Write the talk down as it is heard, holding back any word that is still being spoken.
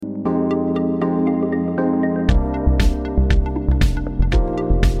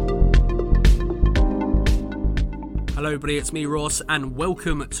Hello everybody, it's me Ross and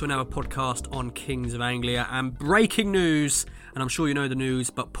welcome to another podcast on Kings of Anglia. And breaking news, and I'm sure you know the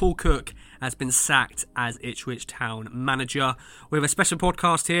news, but Paul Cook has been sacked as Ipswich Town manager. We have a special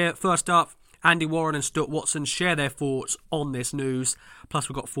podcast here. First up, Andy Warren and Stuart Watson share their thoughts on this news. Plus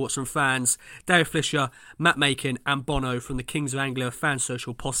we've got thoughts from fans, Dave Flisher, Matt Makin and Bono from the Kings of Anglia Fan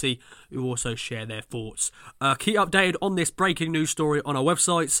Social Posse, who also share their thoughts. Keep updated on this breaking news story on our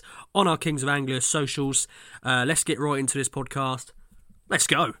websites, on our Kings of Anglia socials. Let's get right into this podcast. Let's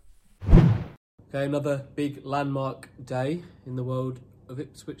go. Okay, another big landmark day in the world of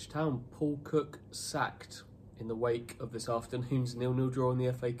Ipswich Town. Paul Cook sacked in the wake of this afternoon's 0-0 draw in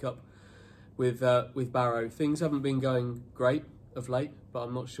the FA Cup with Barrow. Things haven't been going great of late, but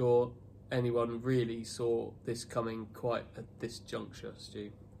I'm not sure anyone really saw this coming quite at this juncture,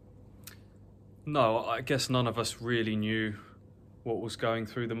 Stu. No, I guess none of us really knew what was going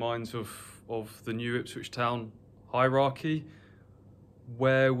through the minds of the new Ipswich Town hierarchy.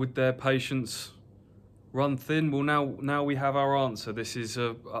 Where would their patience run thin? Well, now we have our answer. This is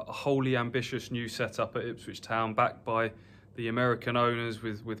a wholly ambitious new setup at Ipswich Town, backed by the American owners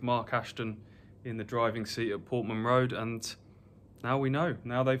with Mark Ashton in the driving seat at Portman Road, and now we know.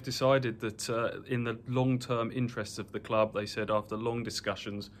 Now they've decided that in the long-term interests of the club, they said after long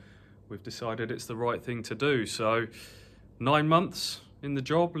discussions, we've decided it's the right thing to do. So 9 months in the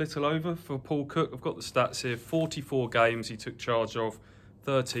job, little over, for Paul Cook. I've got the stats here. 44 games he took charge of,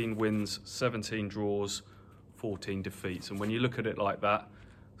 13 wins, 17 draws, 14 defeats. And when you look at it like that,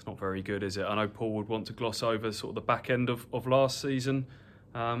 it's not very good, is it? I know Paul would want to gloss over sort of the back end of last season,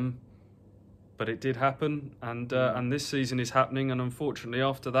 but it did happen, and this season is happening. And unfortunately,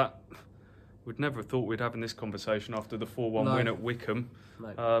 after that, we'd never have thought we'd have this conversation after the 4-1 win at Wycombe,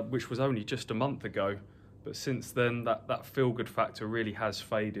 which was only just a month ago. But since then, that feel-good factor really has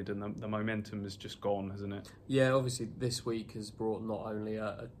faded, and the momentum has just gone, hasn't it? Yeah, obviously this week has brought not only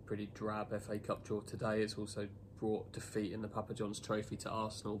a pretty drab FA Cup draw today, it's also brought defeat in the Papa John's Trophy to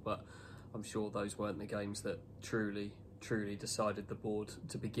Arsenal, but I'm sure those weren't the games that truly decided the board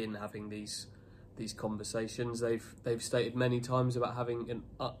to begin having these conversations. They've stated many times about having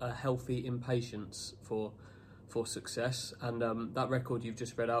a healthy impatience for success, and that record you've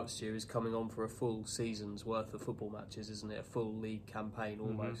just read out, Stu, is coming on for a full season's worth of football matches, isn't it? A full league campaign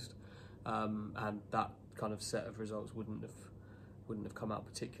almost, and that kind of set of results wouldn't have come out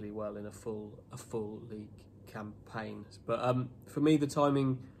particularly well in a full league campaign. But for me, the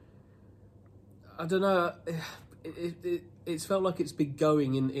timing, I don't know. It's felt like it's been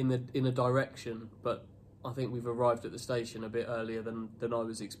going in a direction, but I think we've arrived at the station a bit earlier than I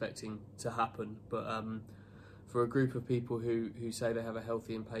was expecting to happen. But for a group of people who say they have a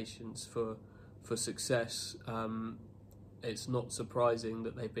healthy impatience for success, it's not surprising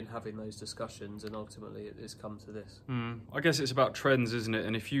that they've been having those discussions, and ultimately it's come to this. I guess it's about trends, isn't it?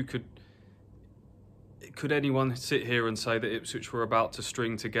 And if you could anyone sit here and say that Ipswich were about to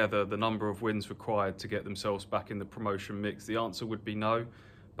string together the number of wins required to get themselves back in the promotion mix? The answer would be no,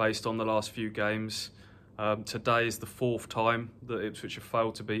 based on the last few games. Today is the fourth time that Ipswich have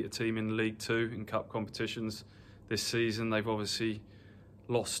failed to beat a team in League Two in cup competitions this season. They've obviously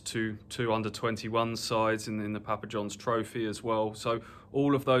lost to two under-21 sides in the Papa John's Trophy as well. So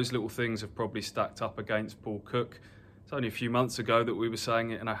all of those little things have probably stacked up against Paul Cook. It's only a few months ago that we were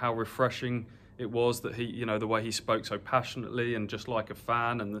saying how refreshing it was that he, the way he spoke so passionately and just like a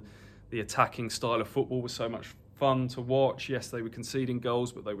fan, and the attacking style of football was so much fun to watch. Yes, they were conceding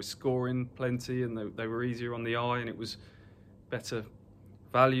goals, but they were scoring plenty, and they were easier on the eye, and it was better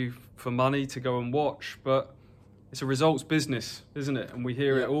value for money to go and watch. But it's a results business, isn't it? And we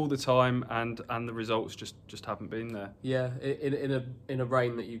hear it all the time, and the results just haven't been there. Yeah, in a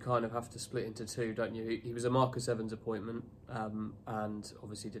reign that you kind of have to split into two, don't you? He was a Marcus Evans appointment, and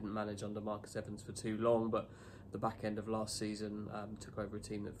obviously didn't manage under Marcus Evans for too long, but the back end of last season took over a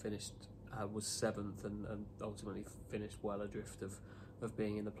team that was seventh and ultimately finished well adrift of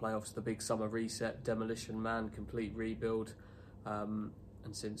being in the playoffs. The big summer reset, demolition man, complete rebuild, and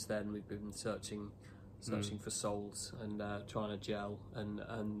since then we've been searching for souls and trying to gel, and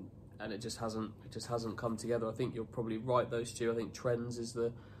it just hasn't come together. I think you're probably right though, Stu. I think trends is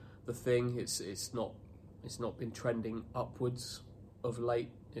the thing. It's not been trending upwards of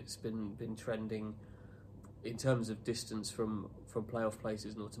late. It's been trending in terms of distance from playoff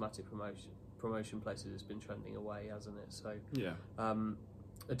places and automatic promotion places. It's been trending away, hasn't it? So yeah,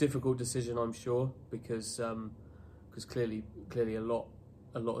 a difficult decision, I'm sure, because clearly a lot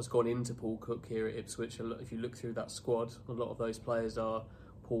has gone into Paul Cook here at Ipswich. If you look through that squad, a lot of those players are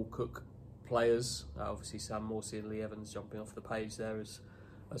Paul Cook players. Obviously Sam Morsey and Lee Evans jumping off the page there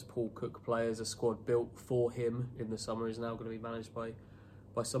as Paul Cook players. A squad built for him in the summer is now going to be managed by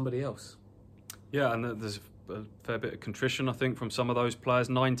somebody else. Yeah, and there's a fair bit of contrition, I think, from some of those players.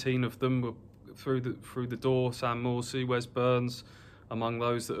 19 of them were through the door. Sam Morsey, Wes Burns, among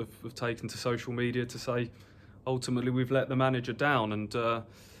those that have taken to social media to say, ultimately, we've let the manager down. And I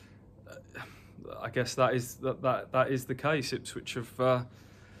guess that is the case. Ipswich have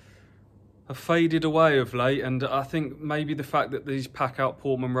faded away of late, and I think maybe the fact that these pack-out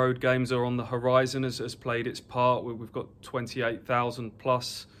Portman Road games are on the horizon has played its part. We've got 28,000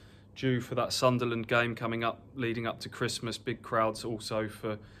 plus due for that Sunderland game coming up, leading up to Christmas. Big crowds also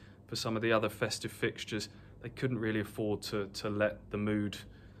for some of the other festive fixtures. They couldn't really afford to let the mood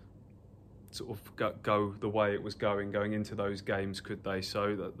sort of go the way it was going into those games, could they?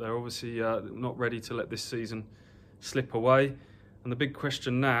 So they're obviously not ready to let this season slip away. And the big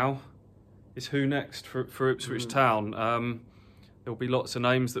question now is who next for Ipswich Town. There'll be lots of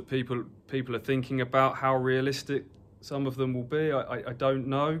names that people are thinking about. How realistic some of them will be, I don't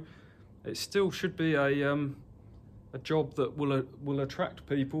know. It still should be a job that will attract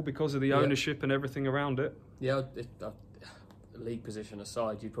people because of the ownership and everything around it. Yeah, league position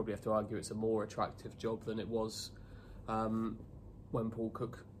aside, you'd probably have to argue it's a more attractive job than it was when Paul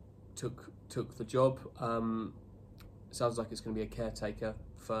Cook took the job. It sounds like it's going to be a caretaker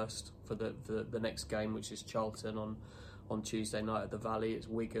first for the next game, which is Charlton on Tuesday night at the Valley. It's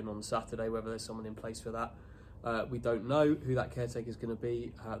Wigan on Saturday, whether there's someone in place for that. We don't know who that caretaker is going to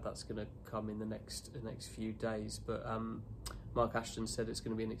be. That's going to come in the next few days. But Mark Ashton said it's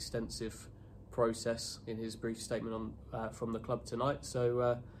going to be an extensive process in his brief statement from the club tonight.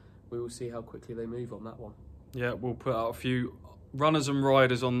 So we will see how quickly they move on that one. Yeah, we'll put out a few runners and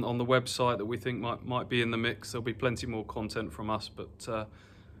riders on the website that we think might be in the mix. There'll be plenty more content from us, but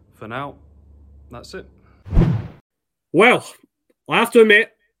for now, that's it. Well, I have to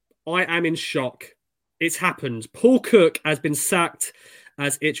admit, I am in shock. It's happened. Paul Cook has been sacked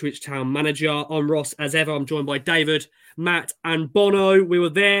as Ipswich Town manager. I'm Ross, as ever. I'm joined by David, Matt and Bono. We were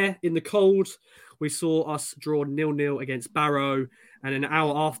there in the cold. We saw us draw 0-0 against Barrow, and an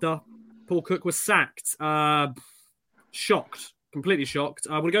hour after, Paul Cook was sacked. Shocked. Completely shocked.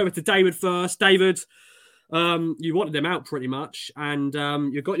 I'm going to go over to David first. David, you wanted him out pretty much, and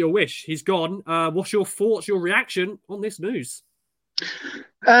you got your wish. He's gone. What's your thoughts, your reaction on this news?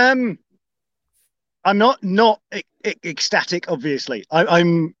 I'm not ecstatic, obviously.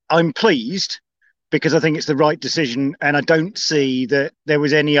 I'm pleased because I think it's the right decision, and I don't see that there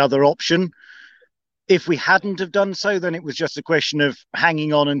was any other option. If we hadn't have done so, then it was just a question of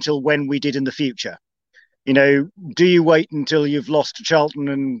hanging on until when we did in the future. You know, do you wait until you've lost to Charlton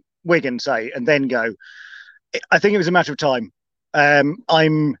and Wigan, say, and then go? I think it was a matter of time.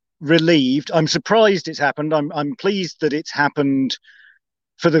 I'm relieved. I'm surprised it's happened. I'm pleased that it's happened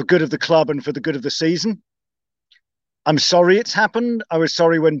for the good of the club and for the good of the season. I'm sorry it's happened. I was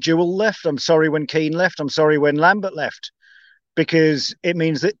sorry when Jewell left. I'm sorry when Keane left. I'm sorry when Lambert left, because it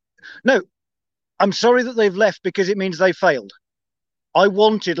means that... No, I'm sorry that they've left because it means they failed. I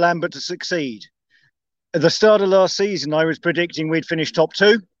wanted Lambert to succeed. At the start of last season, I was predicting we'd finish top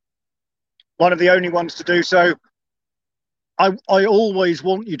two. One of the only ones to do so. I always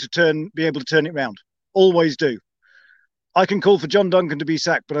want you to be able to turn it round. Always do. I can call for John Duncan to be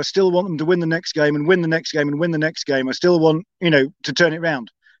sacked, but I still want them to win the next game and win the next game and win the next game. I still want, to turn it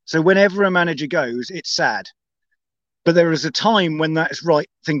round. So whenever a manager goes, it's sad. But there is a time when that's the right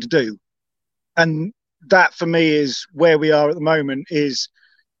thing to do. And that, for me, is where we are at the moment. It's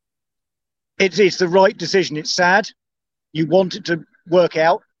the right decision. It's sad. You want it to work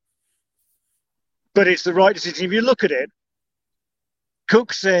out. But it's the right decision. If you look at it,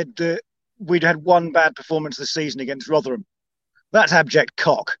 Cook said that we'd had one bad performance this season against Rotherham. That's abject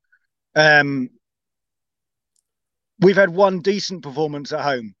cock. We've had one decent performance at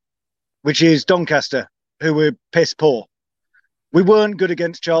home, which is Doncaster, who were piss poor. We weren't good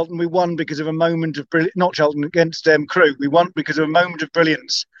against Charlton. We won because of a moment of brilliance. Not Charlton, against Crewe. We won because of a moment of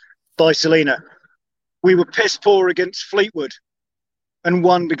brilliance by Selina. We were piss poor against Fleetwood and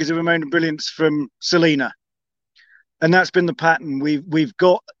won because of a moment of brilliance from Selina. And that's been the pattern. We've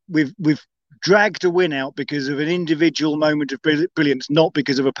dragged a win out because of an individual moment of brilliance, not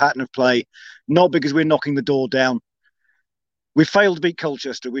because of a pattern of play, not because we're knocking the door down. We failed to beat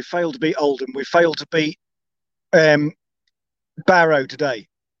Colchester. We failed to beat Oldham. We failed to beat Barrow today,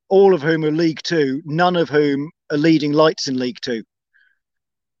 all of whom are League Two, none of whom are leading lights in League Two.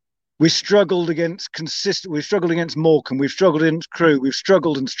 We struggled against We've struggled against Morecambe. We've struggled against Crewe. We've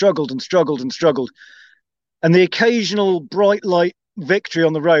struggled and struggled and struggled and struggled. And the occasional bright light victory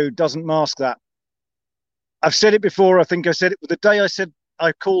on the road doesn't mask that. I've said it before. I think I said it the day I said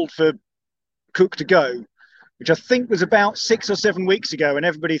I called for Cook to go, which I think was about 6 or 7 weeks ago, and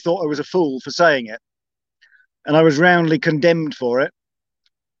everybody thought I was a fool for saying it. And I was roundly condemned for it.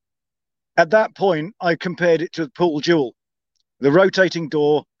 At that point, I compared it to Paul Jewell. The rotating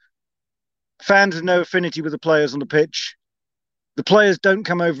door, fans have no affinity with the players on the pitch. The players don't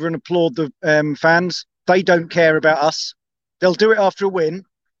come over and applaud the fans. They don't care about us. They'll do it after a win.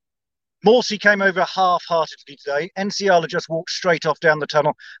 Morsey came over half-heartedly today. NCR just walked straight off down the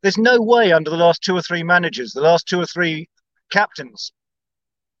tunnel. There's no way under the last 2 or 3 managers, the last 2 or 3 captains,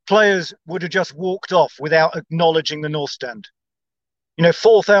 players would have just walked off without acknowledging the North Stand.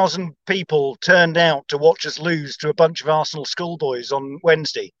 4,000 people turned out to watch us lose to a bunch of Arsenal schoolboys on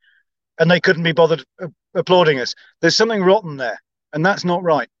Wednesday, and they couldn't be bothered applauding us. There's something rotten there, and that's not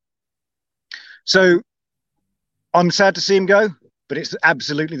right. So I'm sad to see him go, but it's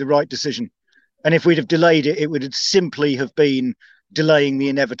absolutely the right decision. And if we'd have delayed it, it would simply have been delaying the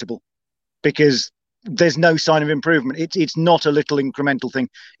inevitable, because there's no sign of improvement. It's not a little incremental thing.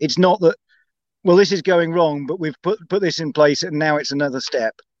 It's not that, well, this is going wrong, but we've put this in place and now it's another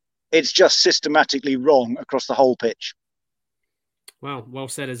step. It's just systematically wrong across the whole pitch. Well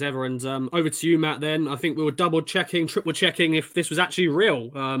said as ever. And over to you, Matt, then. I think we were triple checking if this was actually real.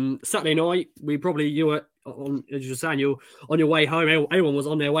 Saturday night, you were, as you were saying, you're on your way home. Everyone was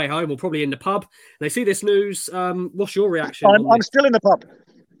on their way home or probably in the pub. They see this news. What's your reaction? I'm still in the pub.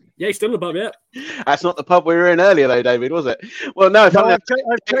 Yeah, he's still in the pub, yeah. That's not the pub we were in earlier, though, David, was it? Well, no. I've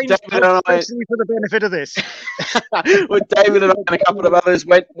changed especially for the benefit of this. Well, David and I and a couple of others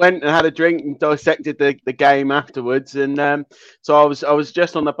went and had a drink and dissected the game afterwards. And so I was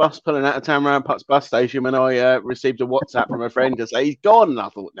just on the bus pulling out of Town Round Putts bus station when I received a WhatsApp from a friend to say he's gone. And I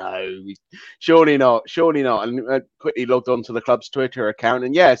thought, no, surely not. And I quickly logged on to the club's Twitter account.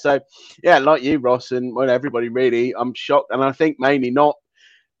 And like you, Ross, and everybody really, I'm shocked. And I think mainly not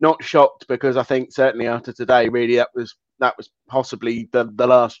shocked because I think certainly after today, really that was possibly the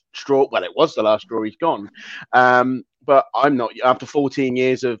last straw. Well, it was the last straw. He's gone. But I'm not. After 14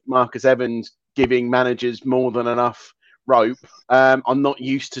 years of Marcus Evans giving managers more than enough rope, I'm not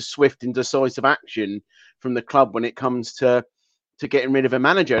used to swift and decisive action from the club when it comes to getting rid of a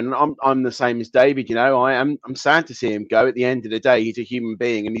manager. And I'm the same as David. I'm sad to see him go. At the end of the day, he's a human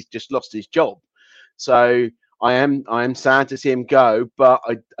being and he's just lost his job. So I am sad to see him go, but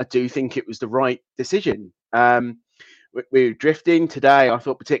I do think it was the right decision. We were drifting today. I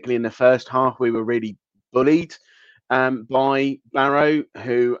thought particularly in the first half we were really bullied by Barrow,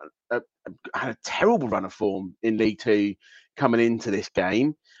 who had a terrible run of form in League Two coming into this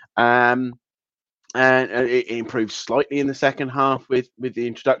game. And it improved slightly in the second half with the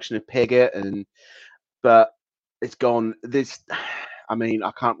introduction of Pigott, but it's gone.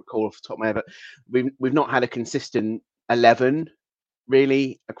 I can't recall off the top of my head, but we've not had a consistent 11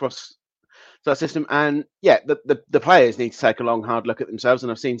 really across that system. And the players need to take a long, hard look at themselves.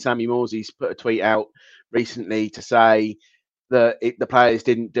 And I've seen Sammy Morsey's put a tweet out recently to say that the players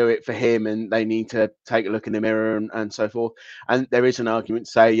didn't do it for him and they need to take a look in the mirror and so forth. And there is an argument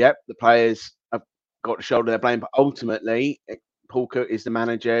to say, the players have got to shoulder their blame, but ultimately Paul Cook is the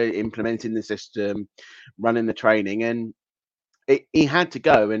manager implementing the system, running the training, and he had to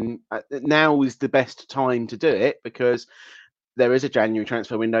go, and now is the best time to do it because there is a January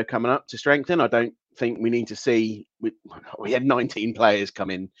transfer window coming up to strengthen. I don't think we need to see. We had 19 players come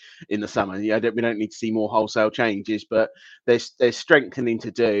in the summer. We don't need to see more wholesale changes, but there's strengthening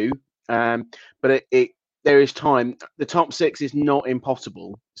to do. But there is time. The top 6 is not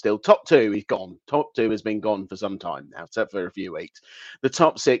impossible. Still, top 2 is gone. Top 2 has been gone for some time now, except for a few weeks. The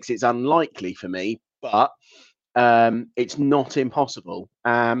top 6 is unlikely for me, but it's not impossible.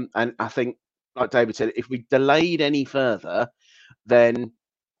 And I think, like David said, if we delayed any further, then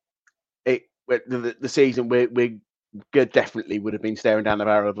the season we definitely would have been staring down the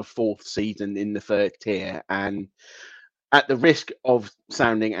barrel of a 4th season in the 3rd tier. And at the risk of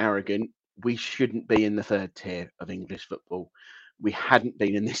sounding arrogant, we shouldn't be in the 3rd tier of English football. We hadn't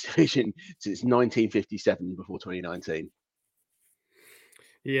been in this division since 1957 before 2019.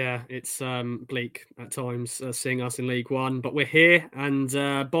 Yeah, it's bleak at times seeing us in League One, but we're here. And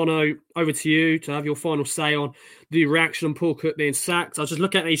Bono, over to you to have your final say on the reaction on Paul Cook being sacked. I was just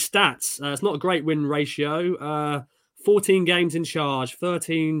looking at these stats. It's not a great win ratio. 14 games in charge,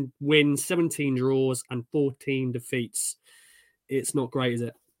 13 wins, 17 draws, and 14 defeats. It's not great, is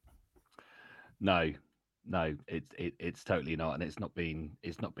it? No, it's totally not, and it's not been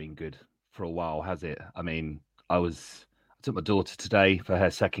good for a while, has it? I mean, I took my daughter today for her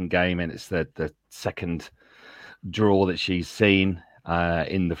second game, and it's the second draw that she's seen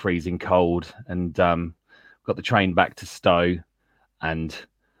in the freezing cold. And got the train back to Stowe, and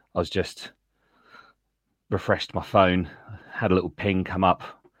I was just refreshed my phone, had a little ping come up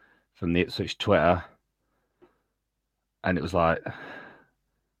from the Ipswich Twitter, and it was like,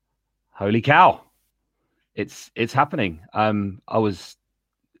 holy cow, it's happening. I was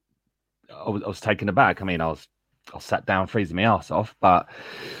taken aback. I mean, I sat down freezing my ass off, but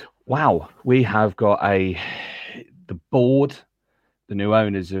wow, we have got the board, the new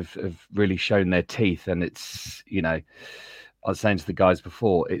owners have really shown their teeth, and it's, I was saying to the guys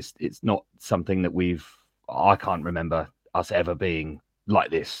before, it's not something that I can't remember us ever being like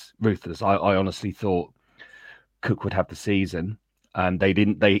this ruthless. I honestly thought Cook would have the season, and they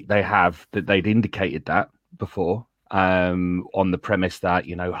didn't. They'd indicated that before, on the premise that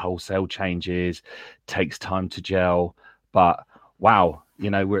wholesale changes takes time to gel. But wow,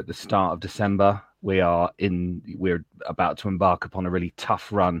 we're at the start of December. We're about to embark upon a really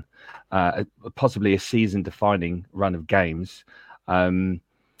tough run, possibly a season-defining run of games. And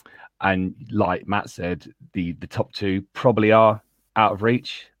like Matt said, the top two probably are out of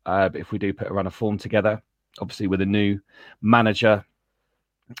reach. But if we do put a run of form together, obviously with a new manager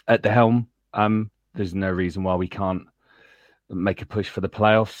at the helm, there's no reason why we can't make a push for the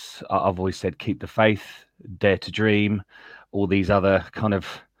playoffs. I've always said keep the faith, dare to dream, all these other kind of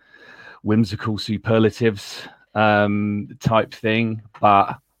whimsical superlatives type thing.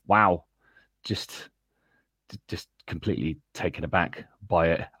 But wow, just completely taken aback by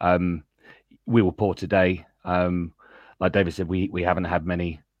it. We were poor today. Like David said, we haven't had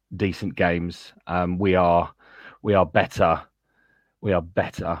many decent games. We are better. We are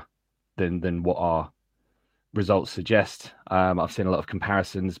better than what our results suggest. I've seen a lot of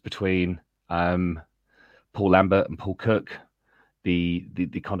comparisons between Paul Lambert and Paul Cook. The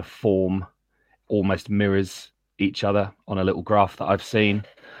kind of form almost mirrors each other on a little graph that I've seen.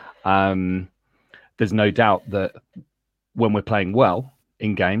 There's no doubt that when we're playing well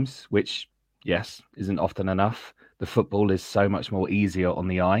in games, which, yes, isn't often enough, the football is so much more easier on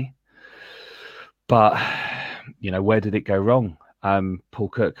the eye. But, where did it go wrong? Paul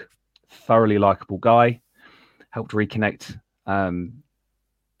Cook, thoroughly likeable guy, helped reconnect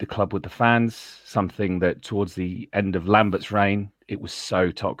the club with the fans, something that towards the end of Lambert's reign, it was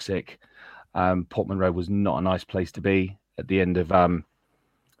so toxic. Portman Road was not a nice place to be at the end of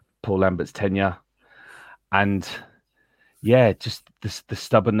Paul Lambert's tenure. And yeah, just the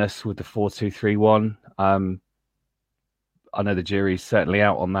stubbornness with the 4-2-3-1. I know the jury's certainly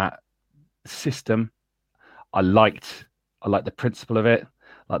out on that system. I liked the principle of it,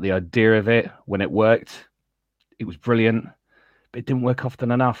 like the idea of it. When it worked, it was brilliant, but it didn't work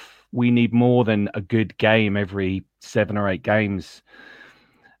often enough. We need more than a good game every 7 or 8 games.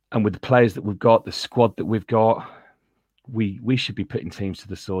 And with the players that we've got, the squad that we've got, we should be putting teams to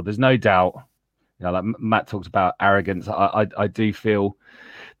the sword. There's no doubt. Like Matt talks about arrogance. I do feel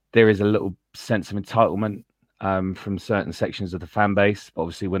there is a little sense of entitlement from certain sections of the fan base. But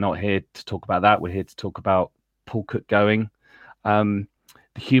obviously, we're not here to talk about that. We're here to talk about Paul Cook going. The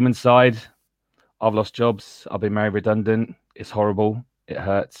human side, I've lost jobs. I've been made redundant. It's horrible. It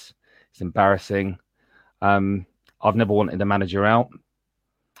hurts. It's embarrassing. I've never wanted a manager out.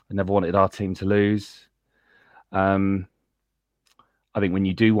 I never wanted our team to lose. I think when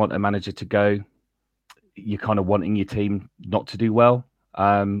you do want a manager to go, you're kind of wanting your team not to do well,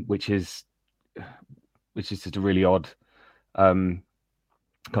 which is just a really odd kind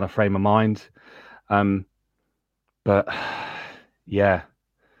of frame of mind. But yeah,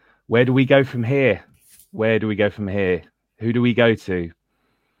 where do we go from here? Where do we go from here? Who do we go to?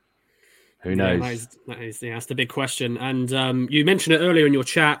 Who knows? That's the big question. And you mentioned it earlier in your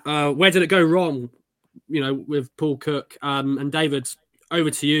chat. Where did it go wrong? With Paul Cook. And David, over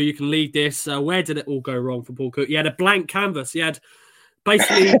to you. You can lead this. Where did it all go wrong for Paul Cook? He had a blank canvas. He had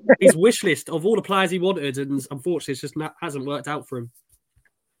basically his wish list of all the players he wanted, and unfortunately, it just hasn't worked out for him.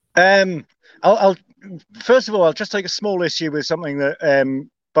 I'll first of all, I'll just take a small issue with something that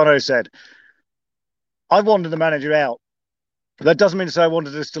Bono said. I wanted the manager out, but that doesn't mean to say I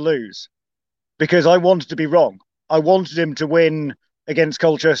wanted us to lose, because I wanted to be wrong. I wanted him to win against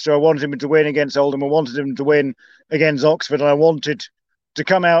Colchester. I wanted him to win against Oldham. I wanted him to win against Oxford, and I wanted to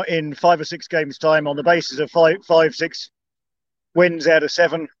come out in 5 or 6 games' time on the basis of 5-6 wins out of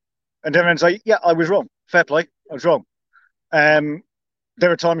 7, and everyone say, "Yeah, I was wrong. Fair play, I was wrong." There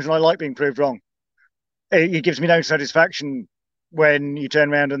are times when I like being proved wrong. It gives me no satisfaction when you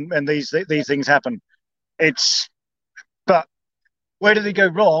turn around and these things happen. But where did they go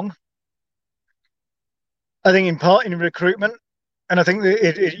wrong? I think in part in recruitment, and I think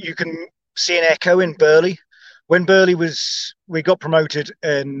that you can see an echo in Burley. When we got promoted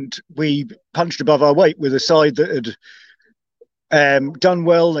and we punched above our weight with a side that done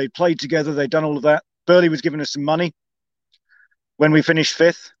well. They played together. They'd done all of that. Burley was giving us some money when we finished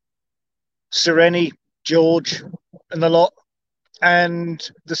 5th. Sereni, George, and the lot. And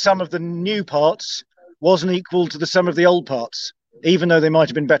the sum of the new parts wasn't equal to the sum of the old parts, even though they might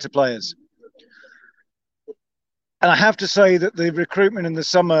have been better players. And I have to say that the recruitment in the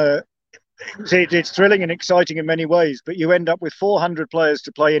summer, it's thrilling and exciting in many ways, but you end up with 400 players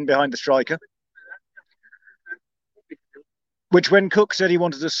to play in behind the striker, which when Cook said he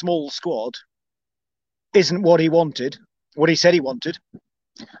wanted a small squad, isn't what he wanted, what he said he wanted.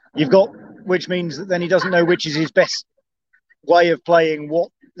 Which means that then he doesn't know which is his best way of playing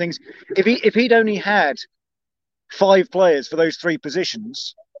what things. If he'd only had 5 players for those 3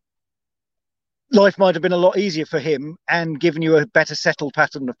 positions, life might have been a lot easier for him and given you a better settled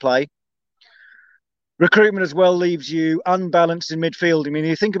pattern of play. Recruitment as well leaves you unbalanced in midfield. I mean,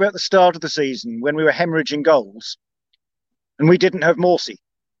 you think about the start of the season when we were hemorrhaging goals and we didn't have Morsey.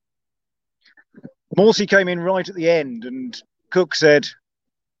 Morsey came in right at the end and Cook said,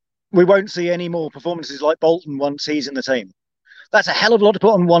 we won't see any more performances like Bolton once he's in the team. That's a hell of a lot to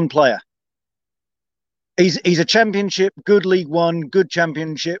put on one player. He's a championship, good League One, good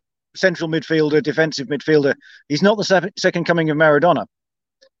championship, central midfielder, defensive midfielder. He's not the second coming of Maradona.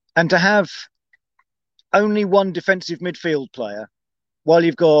 And to have only one defensive midfield player, while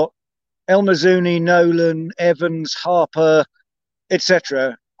you've got El Mazzuni, Nolan, Evans, Harper,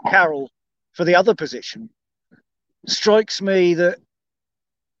 etc., Carroll for the other position, strikes me that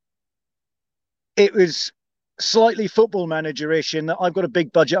it was slightly football manager-ish in that I've got a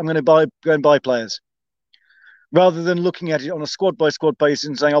big budget, I'm going to go and buy players, rather than looking at it on a squad-by-squad basis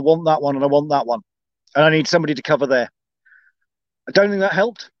and saying, I want that one and I want that one, and I need somebody to cover there. I don't think that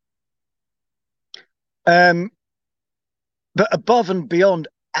helped. But above and beyond,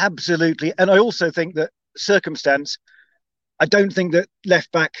 absolutely. And I also think that circumstance, I don't think that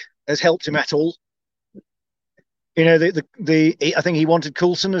left-back has helped him at all. You know, I think he wanted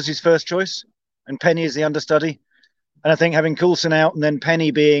Coulson as his first choice and Penny as the understudy. And I think having Coulson out and then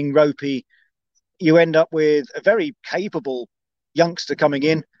Penny being ropey, you end up with a very capable youngster coming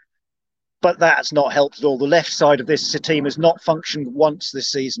in. But that's not helped at all. The left side of this team has not functioned once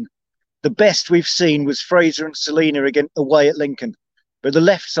this season. The best we've seen was Fraser and Selina away at Lincoln. But the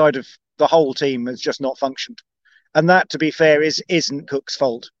left side of the whole team has just not functioned. And that, to be fair, isn't Cook's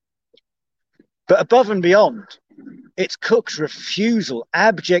fault. But above and beyond, it's Cook's refusal,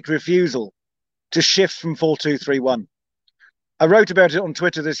 abject refusal, to shift from 4-2-3-1. I wrote about it on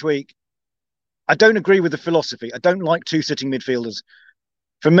Twitter this week. I don't agree with the philosophy. I don't like 2 sitting midfielders.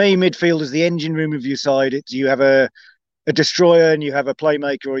 For me, midfield is the engine room of your side. You have a destroyer and you have a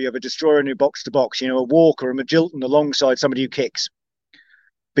playmaker, or you have a destroyer in your box-to-box, a Walker, a Magilton alongside somebody who kicks.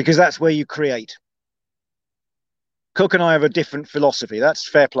 Because that's where you create. Cook and I have a different philosophy. That's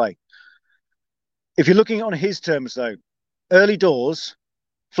fair play. If you're looking on his terms, though, early doors,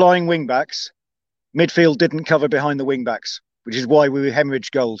 flying wing-backs, midfield didn't cover behind the wing-backs, which is why we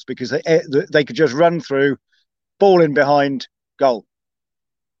hemorrhaged goals, because they could just run through, ball in behind, goal.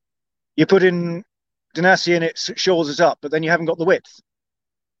 You put in Ganassi and it shores us up, but then you haven't got the width.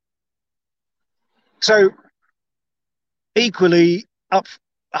 So, equally,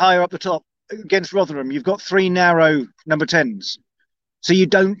 higher up the top, against Rotherham, you've got 3 narrow number 10s. So you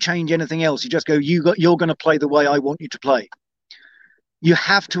don't change anything else. You just go, you're going to play the way I want you to play. You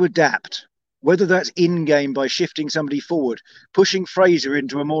have to adapt, whether that's in-game by shifting somebody forward, pushing Fraser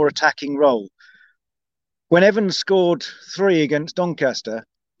into a more attacking role. When Evans scored 3 against Doncaster,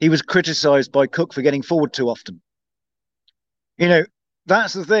 he was criticised by Cook for getting forward too often.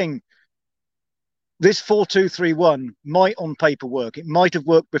 That's the thing. This 4-2-3-1 might on paper work. It might have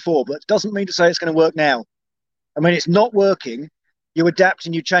worked before, but it doesn't mean to say it's going to work now. I mean, it's not working. You adapt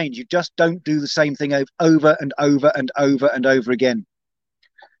and you change. You just don't do the same thing over and over and over and over again.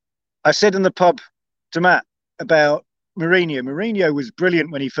 I said in the pub to Matt about Mourinho. Mourinho was brilliant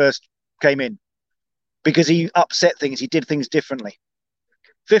when he first came in because he upset things. He did things differently.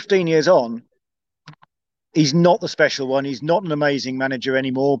 15 years on, he's not the special one. He's not an amazing manager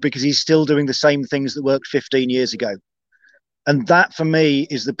anymore because he's still doing the same things that worked 15 years ago. And that, for me,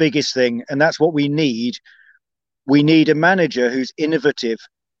 is the biggest thing. And that's what we need. We need a manager who's innovative,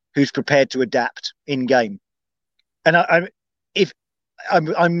 who's prepared to adapt in game. And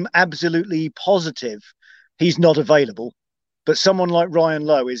I'm absolutely positive he's not available, but someone like Ryan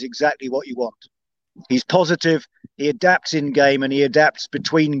Lowe is exactly what you want. He's positive, he adapts in game, and he adapts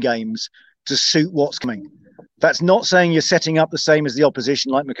between games to suit what's coming. That's not saying you're setting up the same as the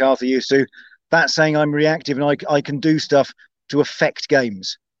opposition like McCarthy used to. That's saying I'm reactive and I can do stuff to affect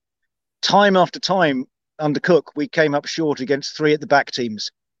games. Time after time, under Cook, we came up short against 3 at the back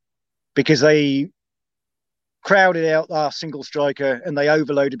teams because they crowded out our single striker and they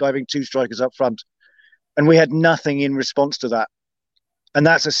overloaded by having 2 strikers up front. And we had nothing in response to that. And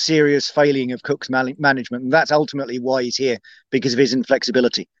that's a serious failing of Cook's management. And that's ultimately why he's here, because of his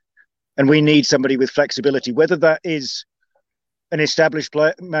inflexibility. And we need somebody with flexibility, whether that is an established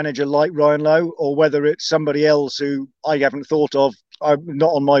manager like Ryan Lowe, or whether it's somebody else who I haven't thought of,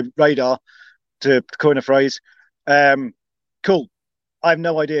 not on my radar, to coin a phrase. Cool. I have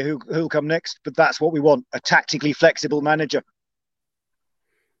no idea who'll come next, but that's what we want, a tactically flexible manager.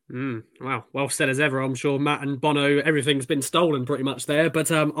 Wow, well said as ever. I'm sure Matt and Bono, everything's been stolen pretty much there. But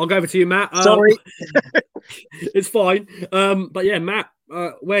I'll go over to you, Matt. Sorry. It's fine. But yeah, Matt,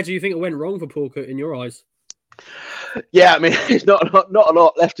 where do you think it went wrong for Paul Cook in your eyes? Yeah, I mean, there's not a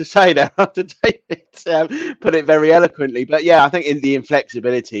lot left to say there after David put it very eloquently. But yeah, I think the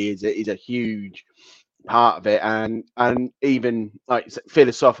inflexibility is a huge part of it, and even like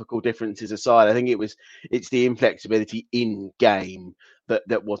philosophical differences aside, I think it's the inflexibility in game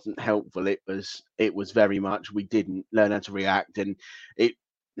that wasn't helpful. It was very much we didn't learn how to react, and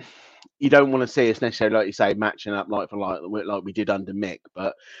you don't want to see us necessarily, like you say, matching up like for like we did under Mick,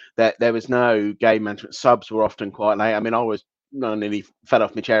 but there was no game management. Subs were often quite late. I mean, I nearly fell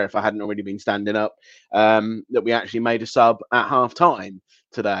off my chair if I hadn't already been standing up. That we actually made a sub at half time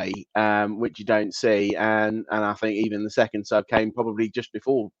today, which you don't see, and I think even the second sub came probably just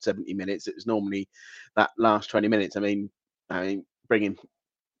before 70 minutes. It was normally that last 20 minutes. I mean, bringing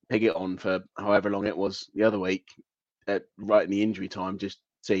Piggott on for however long it was the other week, right in the injury time, just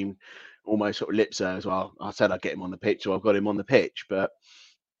seemed almost sort of lip service. Well, I said I'd get him on the pitch, so I've got him on the pitch. But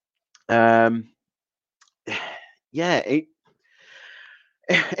yeah,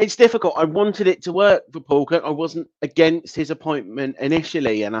 it's difficult. I wanted it to work for Paul Cook. I wasn't against his appointment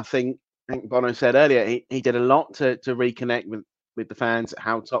initially, and I think Bono said earlier he did a lot to reconnect with the fans.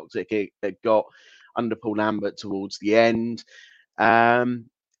 How toxic it got under Paul Lambert towards the end.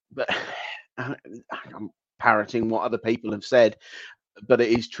 But I'm parroting what other people have said, but it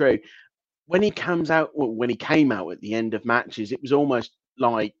is true. When he came out at the end of matches, it was almost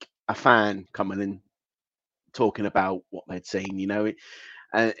like a fan coming and talking about what they'd seen. You know,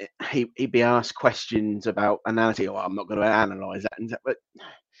 he'd be asked questions about analysis. Oh, I'm not going to analyse that, but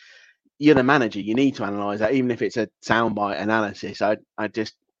you're the manager. You need to analyse that, even if it's a soundbite analysis. I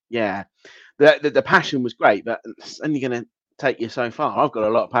just, yeah, the passion was great, but it's only going to take you so far. I've got a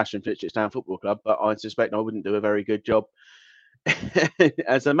lot of passion for Ipswich Town Football Club, but I suspect I wouldn't do a very good job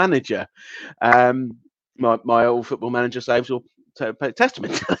as a manager. My old football manager saves will pay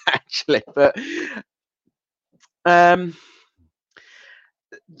testament to that, actually. But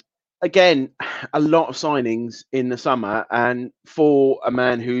again, a lot of signings in the summer, and for a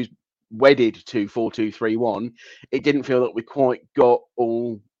man who's wedded to 4-2-3-1, it didn't feel that we quite got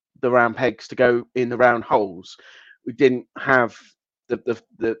all the round pegs to go in the round holes. We didn't have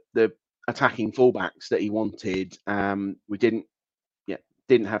the attacking fullbacks that he wanted. We didn't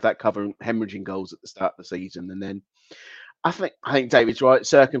have that cover hemorrhaging goals at the start of the season. And then I think David's right.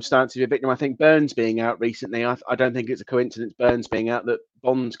 Circumstances of a victim. I think Burns being out recently, I don't think it's a coincidence, Burns being out, that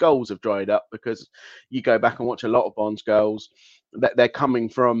Bond's goals have dried up, because you go back and watch a lot of Bond's goals, that they're coming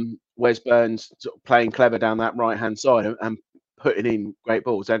from Wes Burns sort of playing clever down that right-hand side and putting in great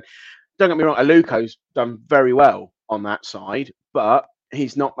balls. And don't get me wrong, Aluko's done very well on that side, but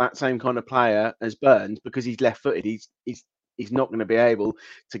he's not that same kind of player as Burns, because he's left-footed. He's not going to be able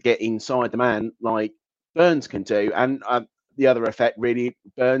to get inside the man like Burns can do. And the other effect, really,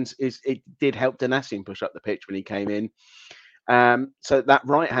 Burns, is it did help Donacien push up the pitch when he came in. So that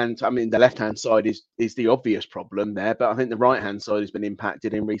the left-hand side is the obvious problem there, but I think the right-hand side has been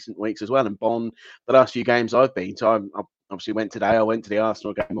impacted in recent weeks as well. And Bond, the last few games I've been to, I obviously went today. I went to the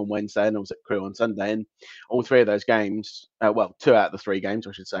Arsenal game on Wednesday, and I was at Crewe on Sunday. And all 3 of those games, 2 out of the 3 games,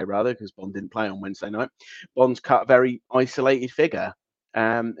 I should say, rather, because Bond didn't play on Wednesday night. Bond's cut a very isolated figure,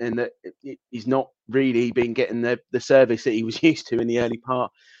 and that he's not really been getting the service that he was used to in the early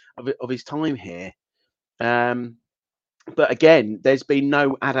part of his time here. But again, there's been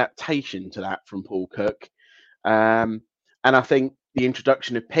no adaptation to that from Paul Cook. And I think the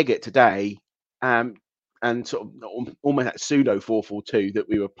introduction of Piggott today, and sort of almost that pseudo 4-4-2 that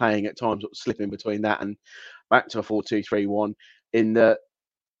we were playing at times, sort of slipping between that and back to a 4-2-3-1, in that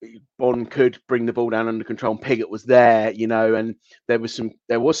Bond could bring the ball down under control, and Piggott was there, you know, and there was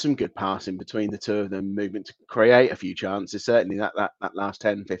some good passing between the two of them, movement to create a few chances, certainly that last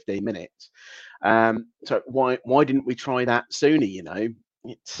 10-15 minutes. So why didn't we try that sooner? You know,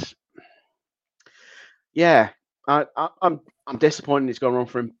 it's I'm disappointed it's gone wrong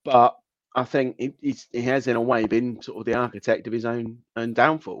for him, but I think he has in a way been sort of the architect of his own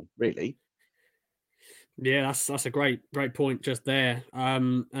downfall, really. Yeah, that's a great point just there.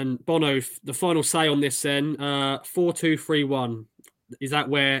 And Bono, the final say on this then, 4-2-3-1. Is that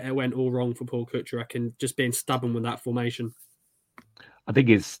where it went all wrong for Paul Cook, do you reckon, just being stubborn with that formation? I think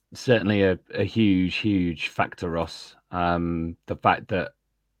it's certainly a huge factor, Ross. The fact that,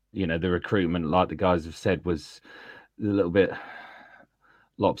 the recruitment, like the guys have said, was a little bit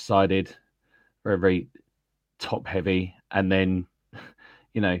lopsided, very, very top heavy. And then,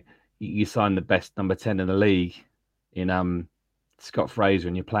 you sign the best number 10 in the league in Scott Fraser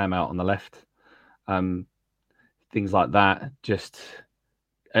and you play him out on the left. Things like that. Just,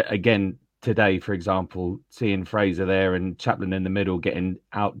 again, today, for example, seeing Fraser there and Chaplin in the middle getting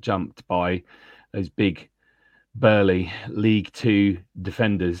out-jumped by those big, burly League Two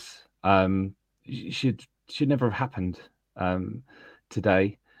defenders should never have happened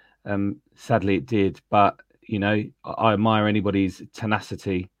today. Sadly, it did. But, I admire anybody's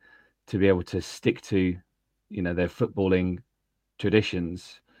tenacity to be able to stick to, their footballing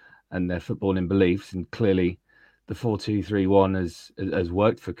traditions and their footballing beliefs. And clearly the 4-2-3-1 has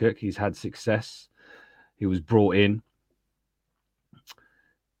worked for Cook. He's had success. He was brought in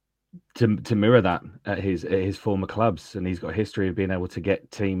to mirror that at his former clubs, and he's got a history of being able to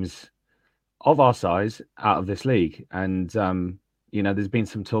get teams of our size out of this league. And there's been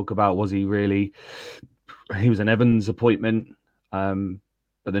some talk about, was he really? He was an Evans appointment,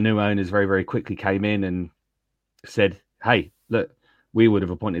 but the new owners very, very quickly came in and said, "Hey, look, we would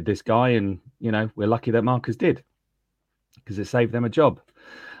have appointed this guy, and we're lucky that Marcus did, because it saved them a job."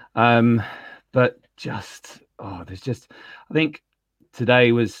 But I think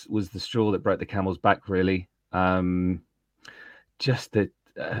today was the straw that broke the camel's back, really. Just that,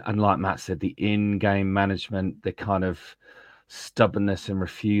 and like Matt said, the in-game management, the kind of stubbornness and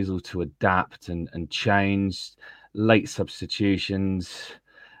refusal to adapt and change, late substitutions,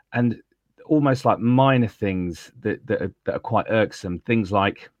 and almost like minor things that are quite irksome. Things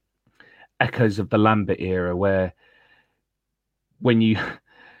like echoes of the Lambert era, where when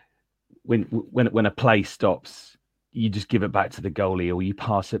a play stops, you just give it back to the goalie, or you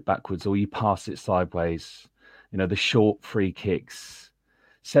pass it backwards, or you pass it sideways. The short free kicks.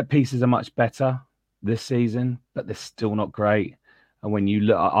 Set pieces are much better this season, but they're still not great. And when you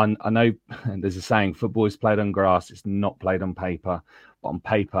look, I know there's a saying, football is played on grass, it's not played on paper. But on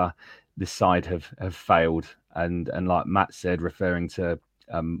paper, this side have failed. And like Matt said, referring to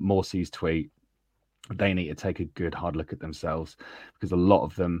Morsey's tweet, they need to take a good hard look at themselves, because a lot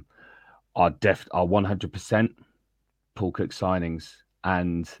of them are 100% Paul Cook signings,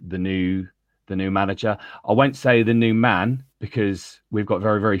 and the new manager. I won't say the new man, because we've got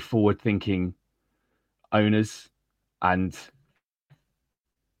very, very forward-thinking owners, and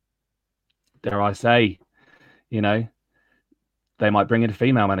dare I say, they might bring in a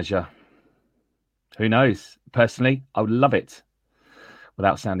female manager. Who knows? Personally, I would love it.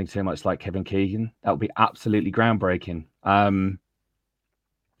 Without sounding too much like Kevin Keegan, that would be absolutely groundbreaking.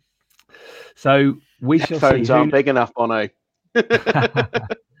 So we shall see. Phones aren't big enough, Bono.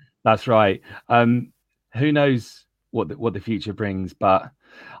 That's right. Who knows what the future brings? But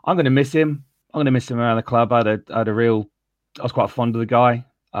I'm going to miss him. I'm going to miss him around the club. I was quite fond of the guy.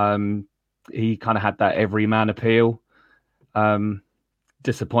 He kind of had that everyman appeal.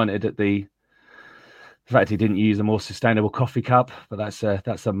 Disappointed at the fact he didn't use a more sustainable coffee cup, but that's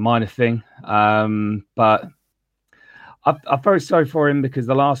a minor thing. But I'm very sorry for him, because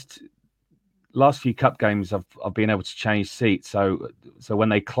the last few cup games I've been able to change seats. So when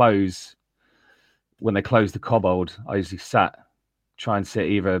they close the Cobbold, I usually try and sit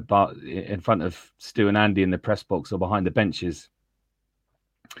either in front of Stu and Andy in the press box or behind the benches.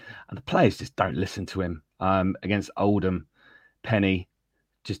 And the players just don't listen to him. Against Oldham, Penny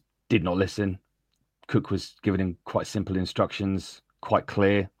just did not listen. Cook was giving him quite simple instructions, quite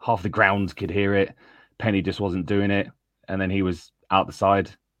clear. Half the ground could hear it. Penny just wasn't doing it. And then he was out the side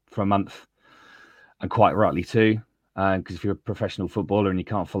for a month. And quite rightly too, because if you're a professional footballer and you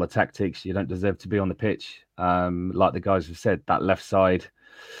can't follow tactics, you don't deserve to be on the pitch. Like the guys have said, that left side,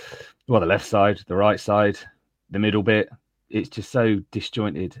 the right side, the middle bit, it's just so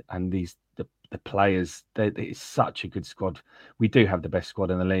disjointed. And the players, it's such a good squad. We do have the best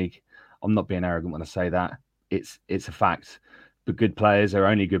squad in the league. I'm not being arrogant when I say that. It's a fact. But good players are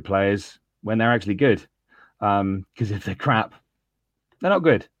only good players when they're actually good. Because if they're crap, they're not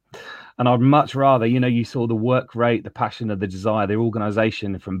good. And I'd much rather, you saw the work rate, the passion, the desire, the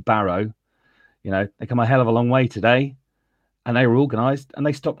organisation from Barrow. They come a hell of a long way today, and they were organised, and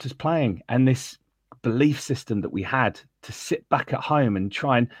they stopped us playing. And this belief system that we had to sit back at home and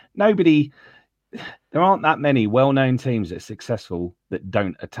try and there aren't that many well-known teams that are successful that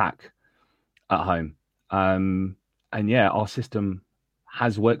don't attack at home. And yeah, our system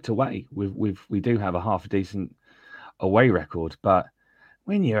has worked away. We do have a half decent away record, but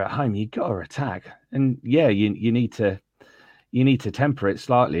when you're at home, you got to attack. And yeah, you need to temper it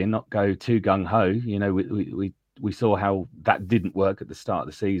slightly and not go too gung ho. You know, we saw how that didn't work at the start of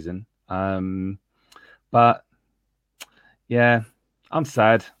the season. But yeah, I'm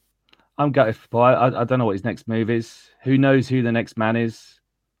sad. I'm gutted for Paul. I don't know what his next move is. Who knows who the next man is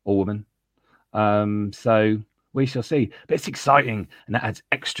or woman? So we shall see. But it's exciting, and that adds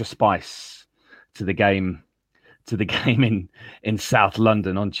extra spice to the game. In South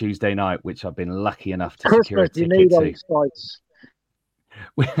London on Tuesday night, which I've been lucky enough to secure a ticket to.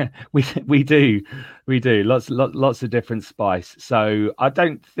 We do lots of different spice. So I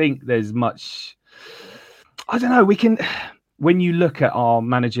don't think there's much. I don't know. When you look at our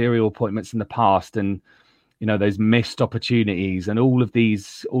managerial appointments in the past, and you know those missed opportunities, and all of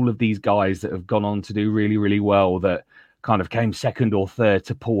these guys that have gone on to do really, really well, that kind of came second or third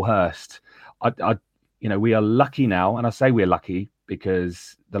to Paul Hurst. You know, we are lucky now, and I say we're lucky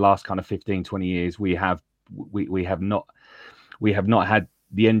because the last kind of 15, 20 years we have not had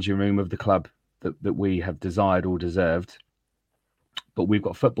the engine room of the club that we have desired or deserved. But we've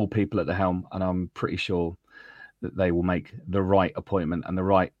got football people at the helm, and I'm pretty sure that they will make the right appointment and the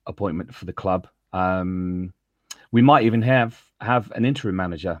right appointment for the club. We might even have an interim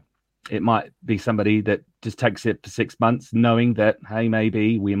manager. It might be somebody that just takes it for 6 months, knowing that, hey,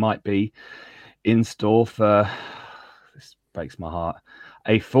 maybe we might be in store for, this breaks my heart,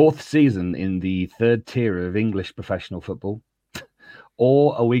 a 4th season in the 3rd tier of English professional football.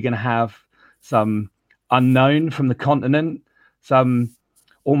 Or are we going to have some unknown from the continent, some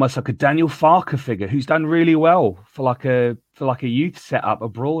almost like a Daniel Farker figure who's done really well for like a youth setup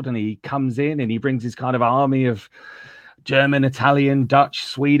abroad, and he comes in and he brings his kind of army of German, Italian, Dutch,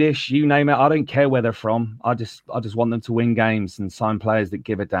 Swedish, you name it. I don't care where they're from. I just want them to win games and sign players that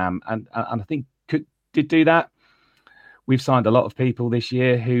give a damn. And I think did do that. We've signed a lot of people this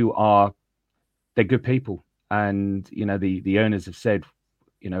year who they're good people. And, you know, the owners have said,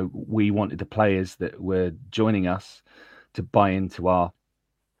 you know, we wanted the players that were joining us to buy into our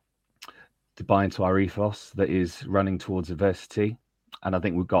ethos that is running towards adversity. And I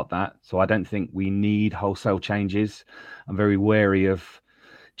think we've got that. So I don't think we need wholesale changes. I'm very wary of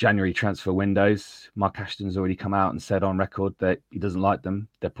January transfer windows. Mark Ashton's already come out and said on record that he doesn't like them.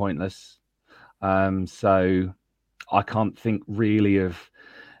 They're pointless. So I can't think really of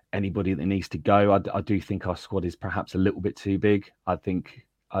anybody that needs to go. I do think our squad is perhaps a little bit too big. I think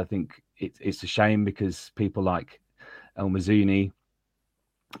it's a shame because people like El Mazzuni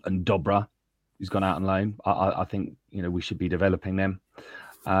and Dobra, who's gone out on loan, I think, you know, we should be developing them.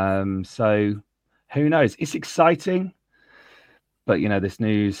 So who knows? It's exciting, but you know, this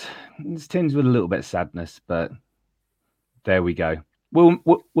news tinged with a little bit of sadness. But there we go. We'll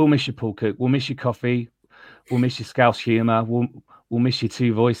miss you, Paul Cook. We'll miss your coffee. We'll miss your Scouse humour. We'll miss your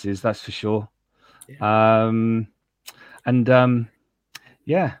 2 voices. That's for sure. Yeah.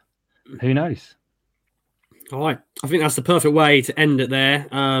 Yeah, who knows? All right. I think that's the perfect way to end it there.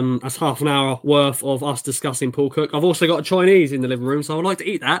 That's half an hour worth of us discussing Paul Cook. I've also got a Chinese in the living room, so I would like to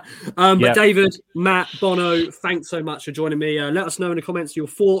eat that. But David, Matt, Bono, thanks so much for joining me. Let us know in the comments your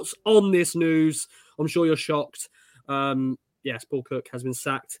thoughts on this news. I'm sure you're shocked. Yes, Paul Cook has been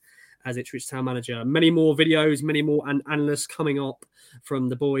sacked as Ipswich Town manager. Many more videos, many more analysts coming up from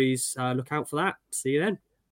the boys. Look out for that. See you then.